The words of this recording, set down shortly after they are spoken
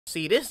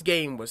See, this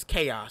game was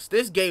chaos.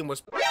 This game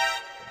was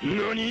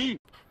NANI?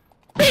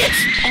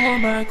 bitch! Oh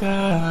my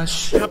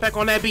gosh. Hop back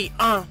on that beat,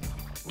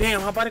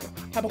 damn, hop back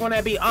on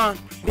that beat,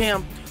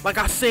 damn. Like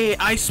I said,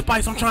 Ice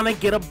Spice, I'm trying to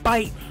get a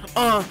bite,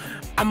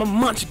 I'm a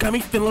munch, got me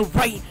feeling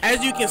right.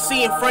 As you can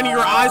see in front of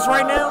your eyes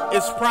right now,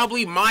 it's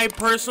probably my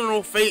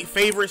personal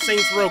favorite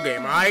Saints Row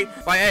game, alright?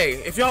 Like, hey,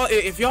 if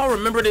y'all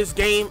remember this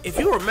game, if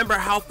you remember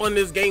how fun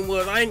this game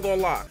was, I ain't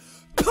gonna lie.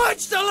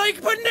 Punch the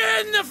like button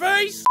in the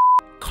face!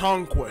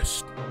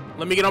 Conquest.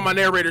 Let me get on my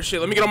narrator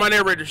shit.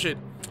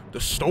 The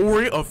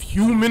story of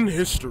human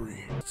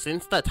history.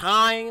 Since the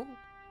time...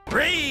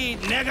 Read,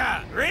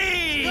 nigga!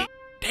 Read!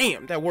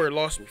 Damn, that word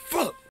lost me.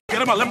 Fuck!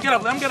 Get him up, let him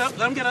get up.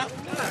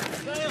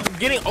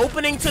 Getting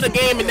opening to the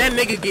game and that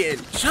nigga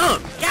getting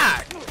jumped.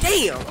 God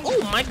damn. Oh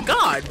my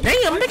god.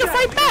 Damn, nigga,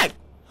 fight back.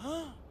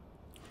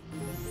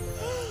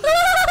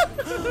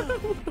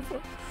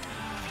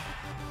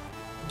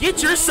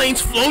 Get your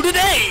Saints flow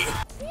today.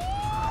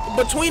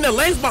 Between the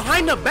legs,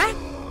 behind the back.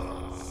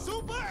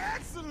 Super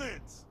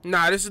excellent!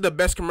 Nah, this is the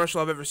best commercial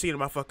I've ever seen in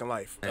my fucking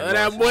life.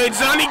 That boy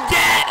Johnny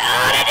Gat.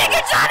 Oh, that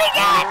nigga Johnny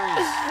Gat.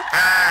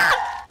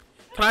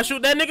 Can I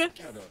shoot that nigga?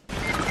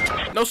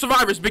 No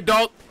survivors, big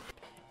dog.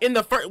 In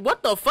the first,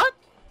 what the fuck?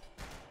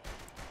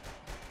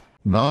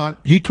 Nah,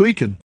 he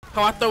tweaking.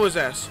 How I throw his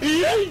ass?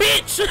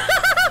 Bitch!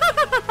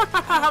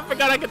 I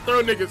forgot I could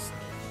throw niggas.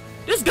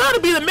 This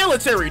gotta be the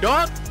military,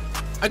 dog.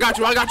 I got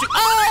you.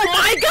 Oh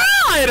my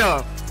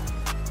god!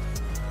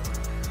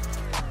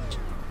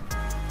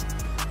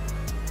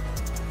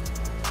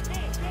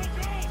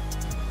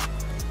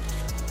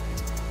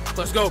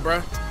 Let's go,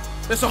 bruh.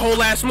 That's a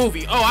whole ass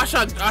movie. Oh, I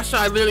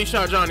literally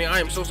shot Johnny. I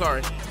am so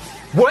sorry.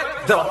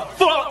 What the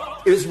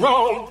fuck is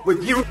wrong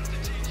with you?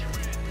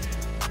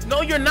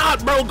 No, you're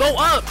not, bro. Go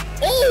up.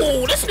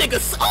 Oh, this nigga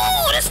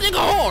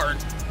hard.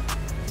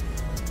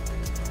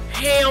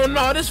 Hell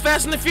no, this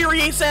Fast and the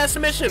Furious ass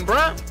mission,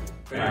 bruh.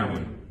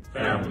 Family.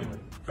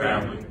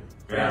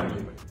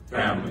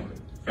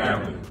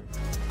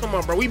 Come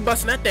on, bro. We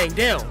busting that thing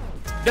down.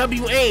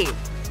 W aim.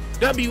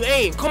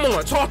 Come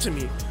on, talk to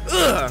me.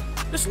 Ugh.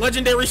 This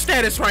legendary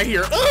status right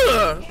here.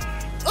 Ugh.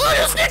 Oh,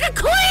 this nigga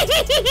clean!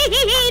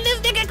 This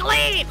nigga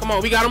clean! Come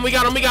on, we got him.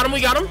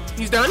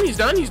 He's done.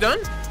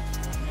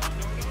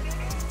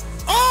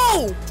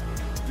 Oh!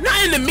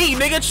 Not into me,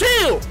 nigga,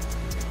 chill!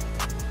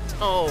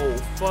 Oh,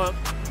 fuck.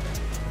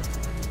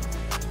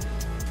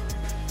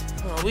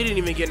 Oh, we didn't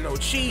even get no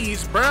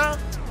cheese, bruh.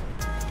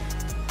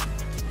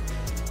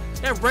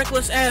 That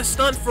reckless ass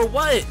stunt for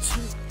what?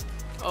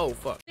 Oh,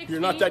 fuck. You're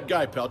not that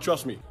guy, pal,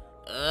 trust me.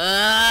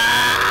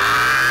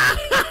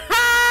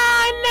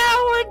 Now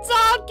we're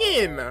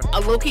talking. A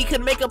low-key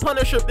could make a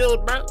Punisher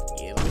build, bro.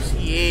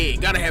 Yeah,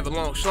 gotta have a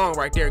long schlong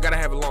right there.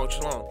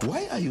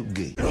 Why are you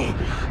gay?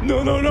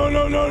 No.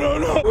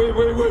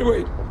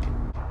 Wait.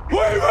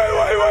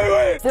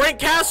 Frank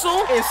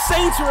Castle and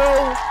Saints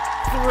Row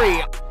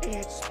 3.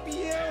 It's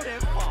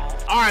beautiful.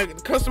 Alright,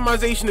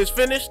 customization is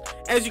finished.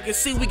 As you can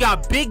see, we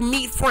got Big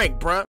Meat Frank,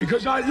 bruh.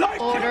 Because I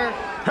like it.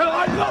 Hell,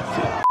 I love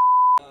it.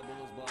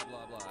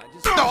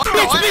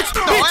 Bitch!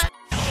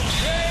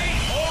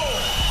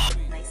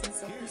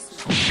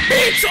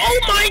 Bitch! Oh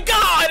my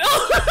god!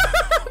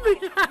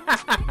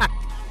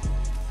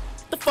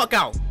 The fuck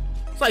out.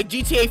 It's like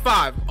GTA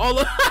 5.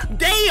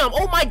 Damn!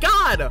 Oh my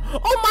god!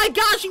 Oh my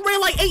god! She ran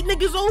like 8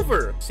 niggas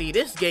over! See,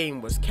 this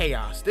game was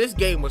chaos. This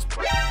game was...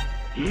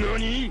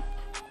 NANI?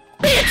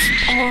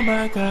 Bitch! Oh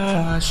my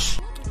gosh.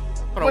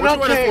 Hold on,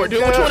 what you running for,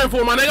 dude? What you running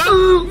for, my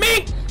nigga?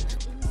 Me!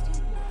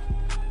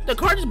 The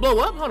car just blow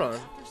up? Hold on.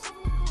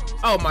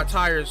 Oh, my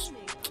tires.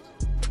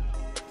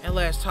 That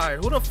last tire.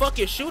 Who the fuck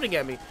is shooting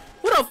at me?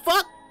 Who the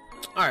fuck?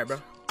 Alright,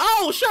 bro.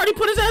 Oh, she already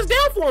put his ass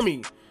down for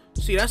me.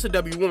 See, that's a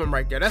W woman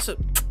right there. That's a...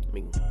 I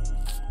mean,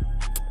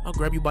 I'll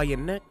grab you by your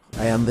neck.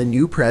 I am the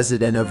new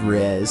president of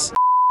Riz.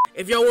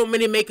 If y'all want me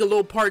to make a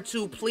little part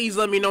 2, please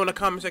let me know in the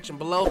comment section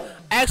below.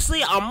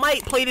 Actually, I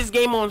might play this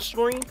game on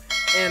stream.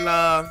 And,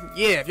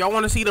 yeah, if y'all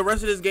want to see the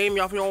rest of this game,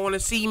 y'all want to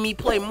see me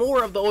play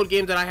more of the old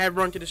games that I have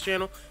run to this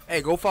channel,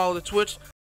 hey, go follow the Twitch.